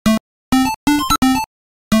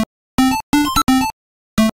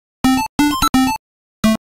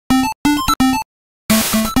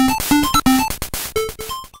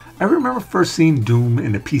I remember first seeing Doom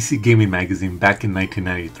in a PC gaming magazine back in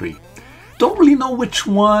 1993. Don't really know which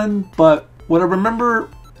one, but what I remember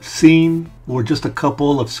seeing were just a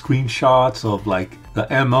couple of screenshots of like the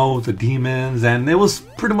MO, the demons, and it was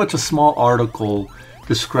pretty much a small article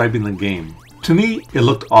describing the game. To me, it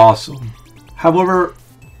looked awesome. However,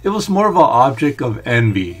 it was more of an object of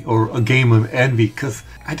envy, or a game of envy, because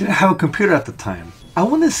I didn't have a computer at the time. I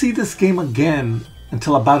wanted to see this game again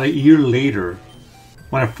until about a year later,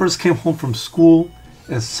 when I first came home from school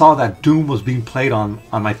and saw that Doom was being played on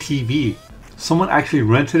my TV. Someone actually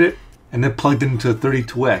rented it and then plugged it into a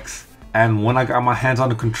 32X. And when I got my hands on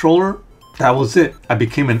the controller, that was it. I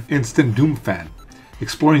became an instant Doom fan.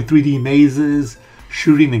 Exploring 3D mazes,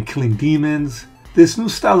 shooting and killing demons. This new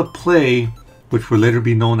style of play, which would later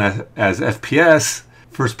be known as FPS,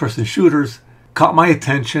 first-person shooters, caught my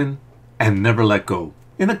attention and never let go.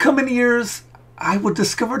 In the coming years, I would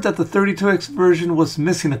discover that the 32X version was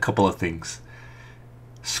missing a couple of things.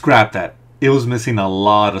 Scrap that. It was missing a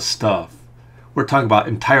lot of stuff. We're talking about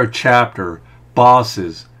entire chapter,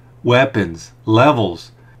 bosses, weapons,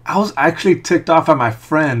 levels. I was actually ticked off at my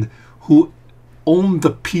friend who owned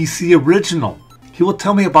the PC original. He would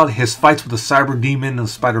tell me about his fights with the Cyber Demon and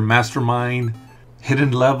Spider Mastermind,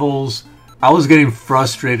 hidden levels. I was getting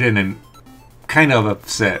frustrated and kind of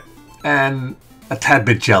upset, and a tad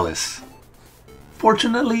bit jealous.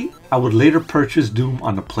 Fortunately, I would later purchase Doom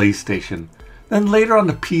on the PlayStation, then later on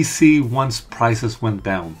the PC once prices went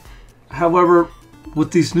down. However,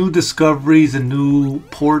 with these new discoveries and new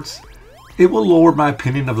ports, it will lower my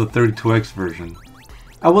opinion of the 32X version.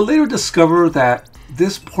 I will later discover that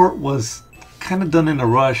this port was kind of done in a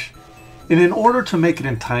rush and in order to make it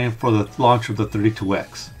in time for the launch of the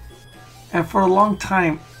 32X. And for a long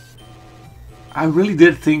time, I really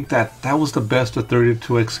did think that that was the best the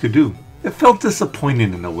 32X could do. It felt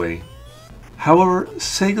disappointing in a way. However,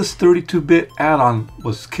 Sega's 32-bit add-on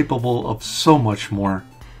was capable of so much more.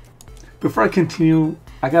 Before I continue,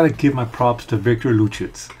 I gotta give my props to Victor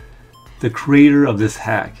Luchitz, the creator of this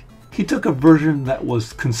hack. He took a version that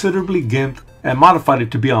was considerably gimped and modified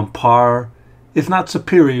it to be on par, if not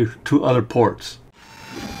superior, to other ports.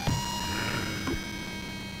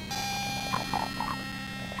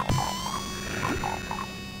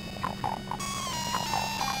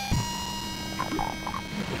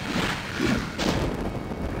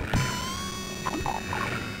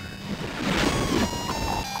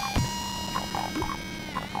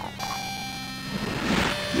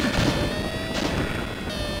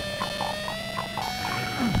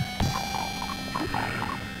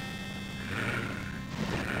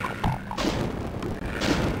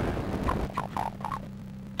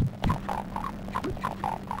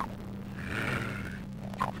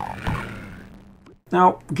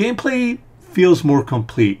 Now, gameplay feels more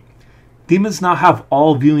complete. Demons now have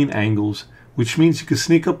all viewing angles, which means you can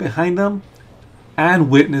sneak up behind them and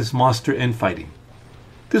witness monster infighting.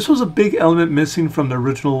 This was a big element missing from the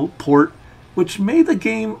original port, which made the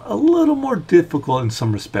game a little more difficult in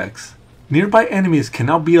some respects. Nearby enemies can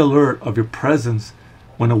now be alert of your presence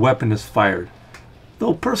when a weapon is fired.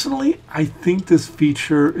 Though personally, I think this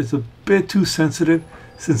feature is a bit too sensitive,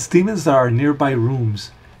 since demons that are in nearby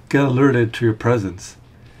rooms get alerted to your presence.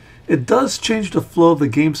 It does change the flow of the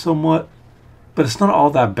game somewhat, but it's not all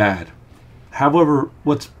that bad. However,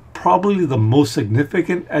 what's probably the most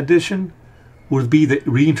significant addition would be the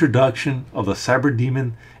reintroduction of the Cyber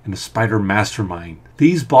Demon and the Spider Mastermind.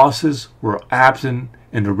 These bosses were absent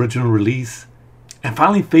in the original release, and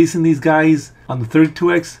finally facing these guys on the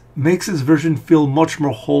 32X makes this version feel much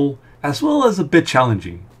more whole, as well as a bit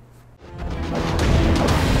challenging.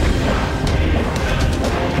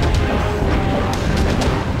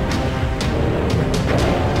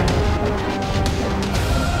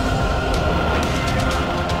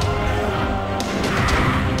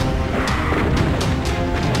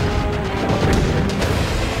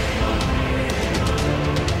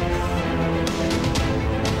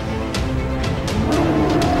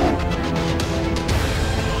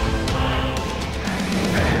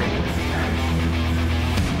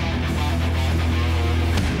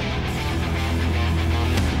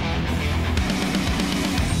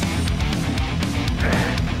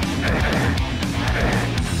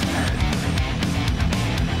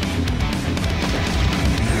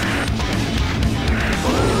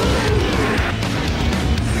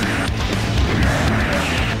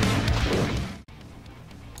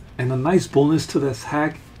 And a nice bonus to this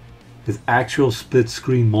hack is actual split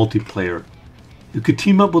screen multiplayer. You could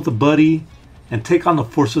team up with a buddy and take on the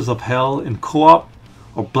forces of hell in co-op,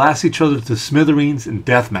 or blast each other to smithereens in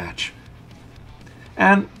deathmatch.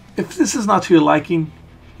 And if this is not to your liking,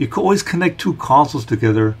 you could always connect two consoles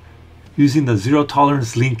together using the zero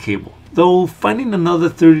tolerance link cable. Though finding another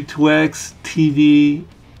 32X TV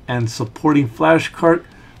and supporting flash card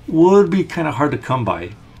would be kind of hard to come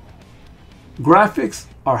by. Graphics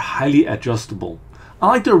are highly adjustable.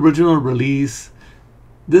 Unlike the original release,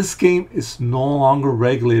 this game is no longer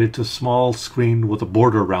regulated to a small screen with a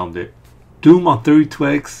border around it. Doom on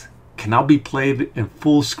 32X can now be played in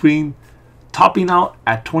full screen, topping out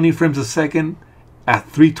at 20 frames a second at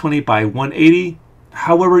 320 by 180.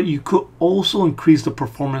 However, you could also increase the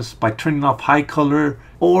performance by turning off high color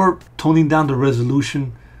or toning down the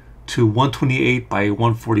resolution to 128 by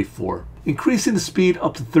 144, increasing the speed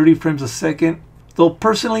up to 30 frames a second. Though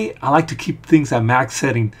personally, I like to keep things at max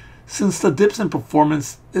setting since the dips in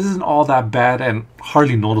performance isn't all that bad and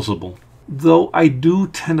hardly noticeable. Though I do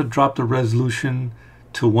tend to drop the resolution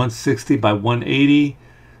to 160 by 180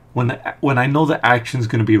 when I know the action is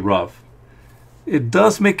going to be rough. It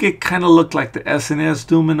does make it kind of look like the SNES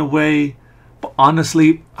Doom in a way, but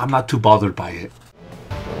honestly, I'm not too bothered by it.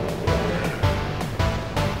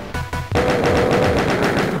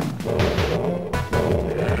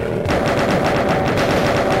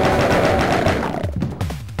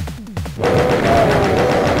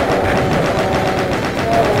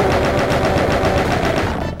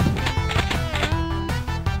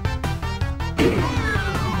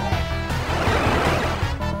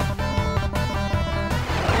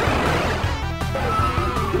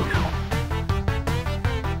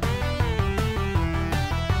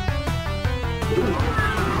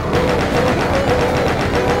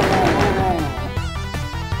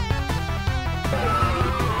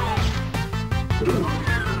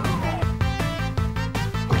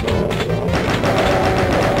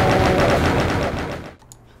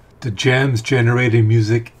 The gems generating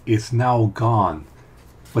music is now gone.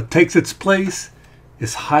 What takes its place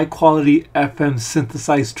is high quality FM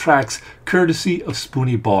synthesized tracks courtesy of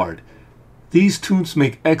Spoony Bard. These tunes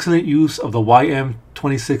make excellent use of the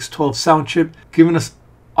YM2612 sound chip, giving us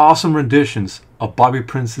awesome renditions of Bobby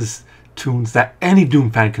Prince's tunes that any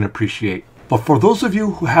Doom fan can appreciate. But for those of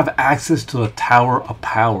you who have access to the Tower of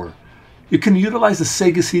Power, you can utilize the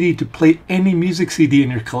Sega CD to play any music CD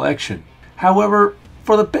in your collection. However,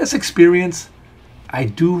 for the best experience, I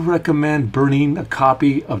do recommend burning a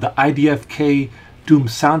copy of the IDFK Doom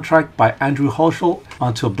soundtrack by Andrew Hulshel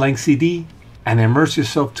onto a blank CD and immerse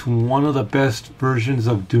yourself to one of the best versions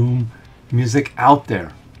of Doom music out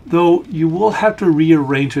there. Though you will have to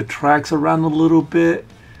rearrange the tracks around a little bit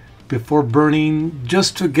before burning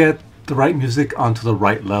just to get the right music onto the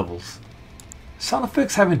right levels. Sound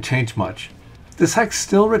effects haven't changed much. This hack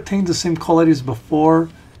still retains the same quality as before,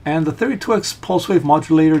 and the 32X pulse wave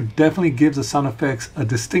modulator definitely gives the sound effects a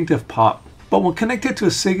distinctive pop. But when connected to a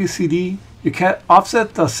Sega CD, you can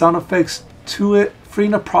offset the sound effects to it,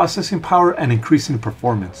 freeing up processing power and increasing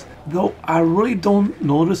performance. Though I really don't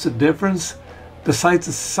notice a difference, besides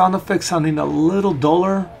the sound effects sounding a little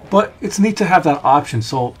duller, but it's neat to have that option,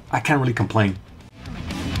 so I can't really complain.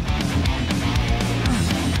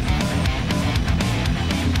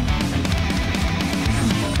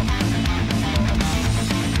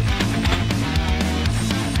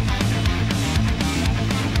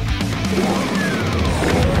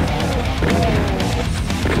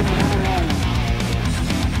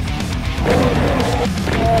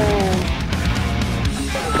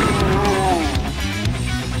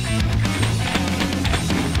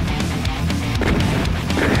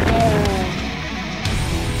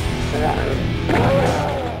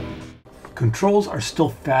 Controls are still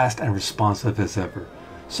fast and responsive as ever,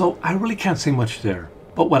 so I really can't say much there.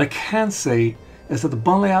 But what I can say is that the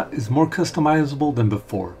button layout is more customizable than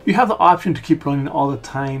before. You have the option to keep running all the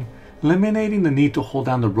time, eliminating the need to hold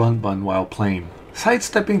down the run button while playing.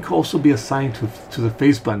 Sidestepping could also be assigned to the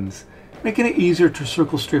face buttons, making it easier to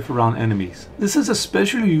circle strafe around enemies. This is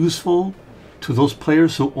especially useful to those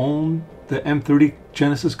players who own the M30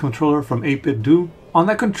 Genesis controller from 8-Bit Doom. On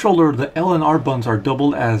that controller, the L and R buttons are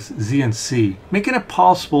doubled as Z and C, making it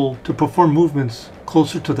possible to perform movements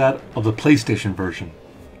closer to that of the PlayStation version.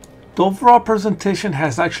 The overall presentation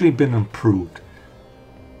has actually been improved.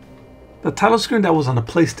 The title screen that was on the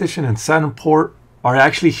PlayStation and Saturn port are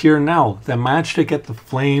actually here now, that managed to get the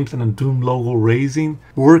flames and the Doom logo raising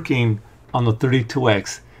working on the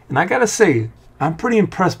 32X. And I gotta say, I'm pretty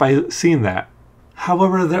impressed by seeing that.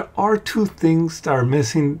 However, there are two things that are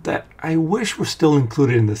missing that I wish were still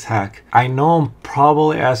included in this hack. I know I'm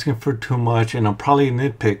probably asking for too much and I'm probably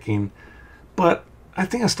nitpicking, but I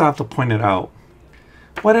think I still have to point it out.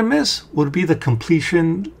 What I miss would be the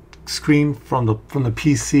completion screen from the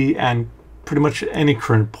PC and pretty much any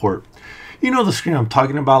current port. You know the screen I'm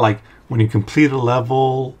talking about, like when you complete a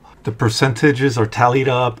level, the percentages are tallied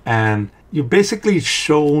up, and you're basically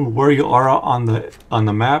shown where you are on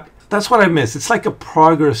the map. That's what I miss. It's like a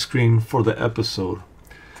progress screen for the episode.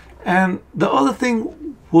 And the other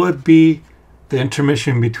thing would be the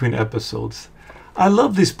intermission between episodes. I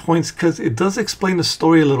love these points because it does explain the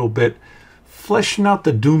story a little bit, fleshing out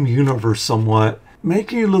the Doom universe somewhat,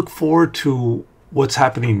 making you look forward to what's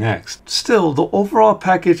happening next. Still, the overall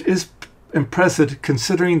package is impressive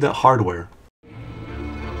considering the hardware.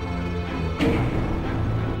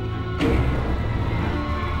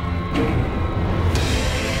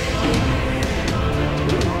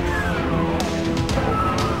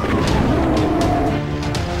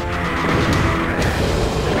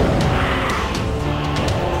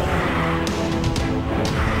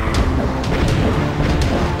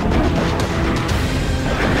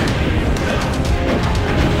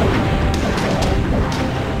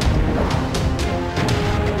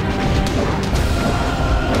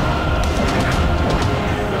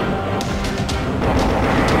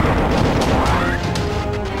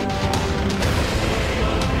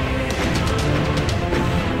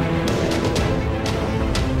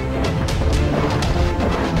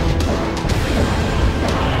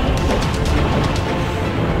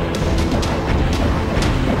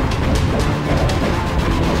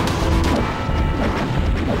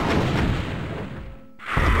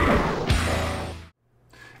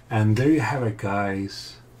 And there you have it,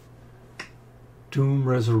 guys. Doom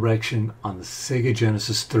Resurrection on the Sega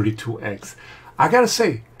Genesis 32X. I gotta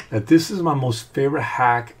say that this is my most favorite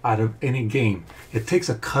hack out of any game. It takes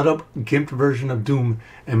a cut-up, gimped version of Doom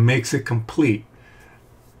and makes it complete.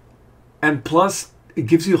 And plus, it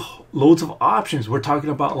gives you loads of options. We're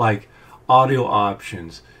talking about like audio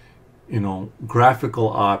options, you know, graphical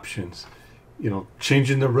options, you know,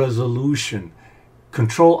 changing the resolution,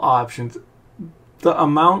 control options. The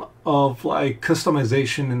amount of like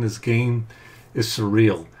customization in this game is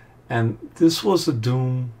surreal, and this was a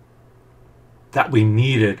Doom that we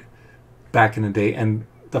needed back in the day, and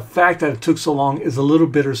the fact that it took so long is a little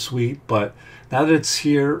bittersweet, but now that it's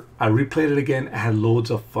here, I replayed it again and had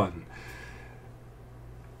loads of fun.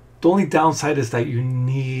 The only downside is that you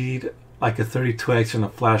need like a 32X and a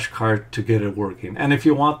flash card to get it working, and if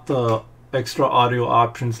you want the extra audio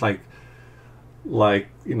options like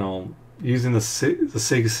you know, using the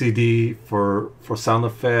Sega CD for sound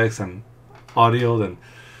effects and audio, then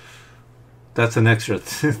that's an extra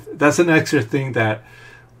that's an extra thing that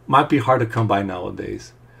might be hard to come by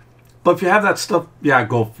nowadays. But if you have that stuff, yeah,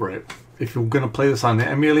 go for it. If you're gonna play this on the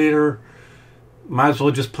emulator, might as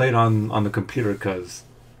well just play it on the computer, because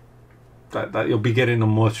that you'll be getting a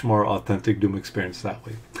much more authentic Doom experience that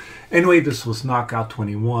way. Anyway, this was Knockout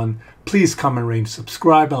 21. Please comment, rate,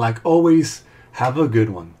 subscribe, and like always, have a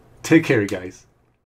good one. Take care, guys.